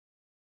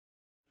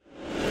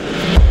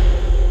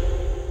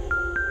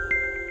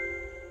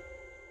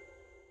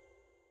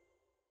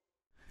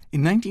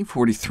In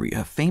 1943,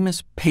 a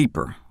famous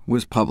paper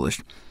was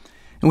published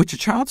in which a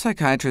child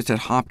psychiatrist at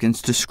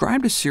Hopkins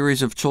described a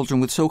series of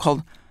children with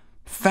so-called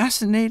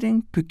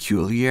fascinating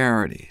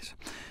peculiarities.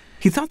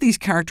 He thought these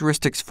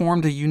characteristics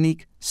formed a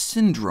unique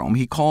syndrome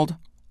he called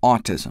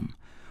autism,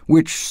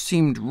 which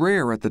seemed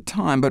rare at the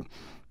time, but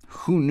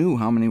who knew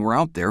how many were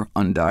out there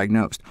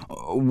undiagnosed?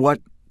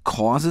 What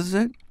causes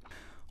it?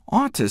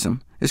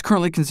 Autism is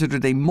currently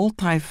considered a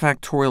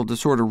multifactorial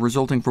disorder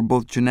resulting from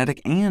both genetic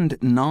and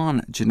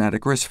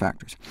non-genetic risk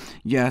factors.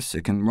 Yes,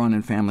 it can run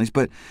in families,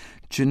 but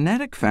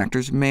genetic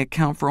factors may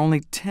account for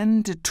only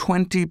 10 to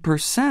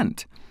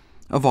 20%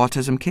 of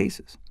autism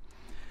cases.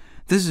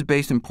 This is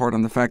based in part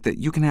on the fact that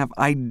you can have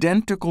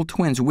identical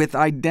twins with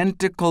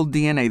identical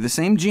DNA, the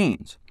same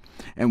genes,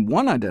 and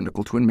one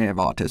identical twin may have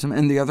autism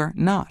and the other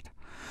not.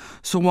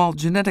 So while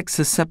genetic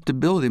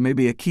susceptibility may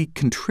be a key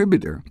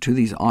contributor to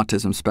these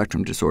autism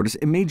spectrum disorders,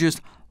 it may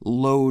just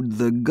load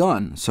the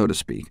gun, so to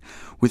speak,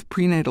 with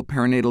prenatal,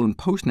 perinatal, and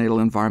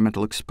postnatal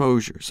environmental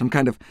exposure, some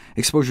kind of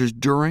exposures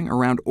during,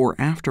 around, or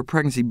after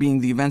pregnancy being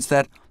the events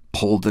that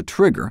pull the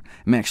trigger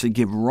and may actually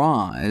give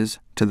rise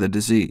to the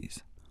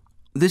disease.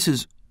 This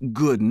is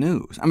good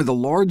news. The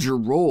larger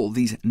role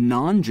these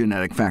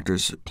non-genetic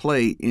factors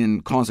play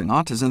in causing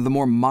autism, the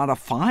more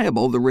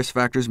modifiable the risk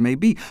factors may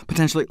be,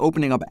 potentially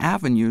opening up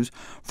avenues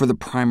for the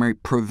primary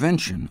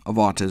prevention of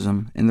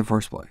autism in the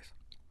first place.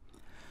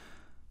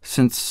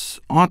 Since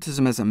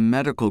autism as a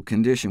medical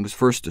condition was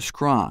first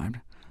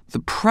described,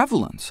 the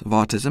prevalence of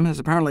autism has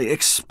apparently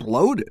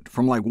exploded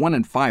from like 1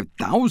 in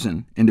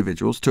 5,000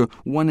 individuals to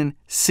 1 in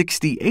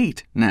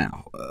 68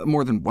 now,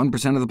 more than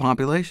 1% of the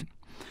population.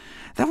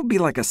 That would be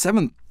like a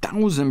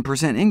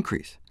 7,000%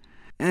 increase.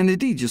 And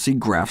indeed, you'll see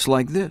graphs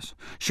like this,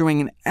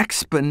 showing an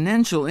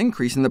exponential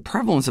increase in the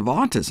prevalence of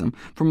autism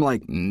from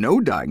like no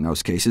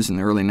diagnosed cases in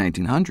the early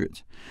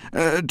 1900s,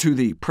 to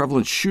the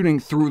prevalence shooting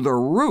through the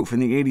roof in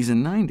the 80s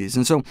and 90s.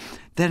 And so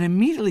that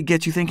immediately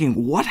gets you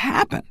thinking, what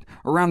happened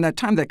around that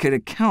time that could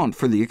account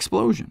for the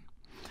explosion?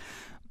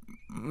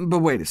 But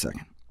wait a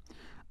second.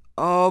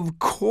 Of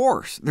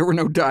course there were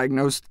no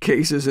diagnosed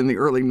cases in the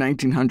early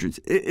 1900s.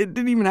 It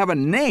didn't even have a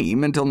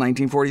name until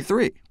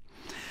 1943.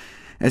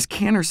 As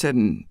Kanner said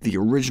in the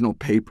original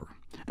paper,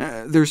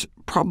 there's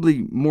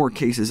probably more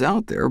cases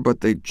out there,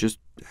 but they just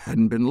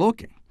hadn't been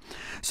looking.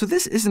 So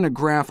this isn't a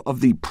graph of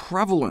the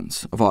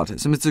prevalence of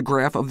autism, it's a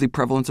graph of the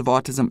prevalence of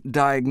autism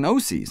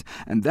diagnoses,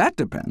 and that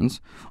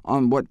depends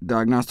on what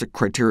diagnostic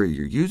criteria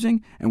you're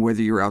using and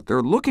whether you're out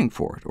there looking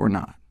for it or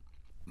not.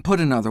 Put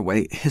another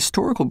way,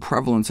 historical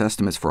prevalence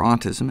estimates for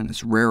autism and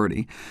its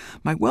rarity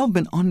might well have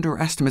been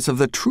underestimates of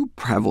the true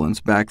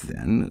prevalence back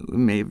then. We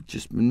may have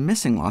just been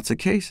missing lots of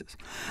cases.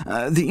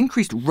 The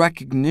increased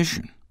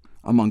recognition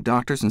among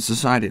doctors and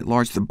society at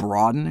large, the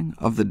broadening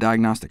of the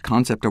diagnostic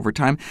concept over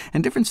time,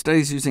 and different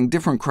studies using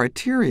different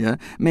criteria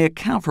may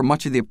account for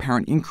much of the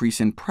apparent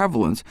increase in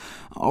prevalence,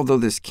 although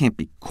this can't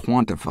be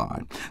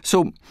quantified.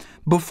 So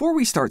before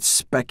we start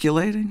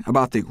speculating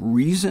about the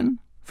reason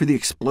for the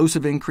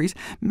explosive increase,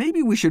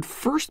 maybe we should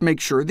first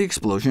make sure the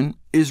explosion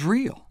is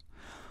real.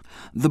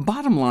 The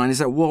bottom line is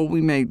that while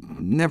we may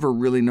never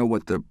really know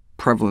what the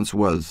prevalence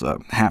was a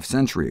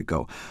half-century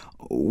ago,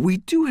 we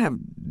do have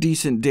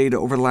decent data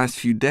over the last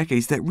few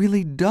decades that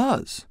really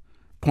does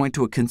point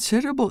to a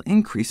considerable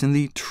increase in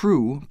the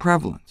true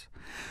prevalence.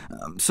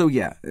 So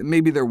yeah,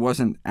 maybe there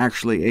wasn't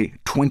actually a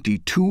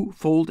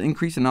 22-fold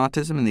increase in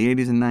autism in the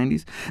 80s and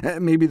 90s.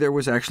 Maybe there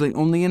was actually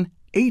only an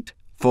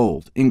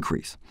 8-fold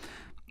increase.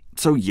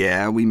 So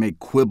yeah, we may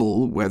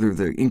quibble whether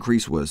the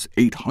increase was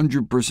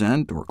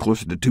 800% or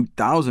closer to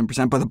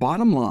 2,000%, but the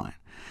bottom line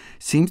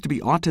seems to be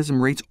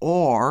autism rates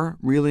are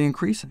really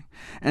increasing.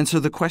 And so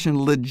the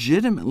question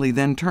legitimately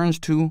then turns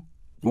to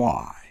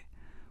why,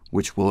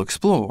 which we'll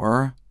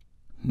explore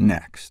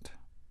next.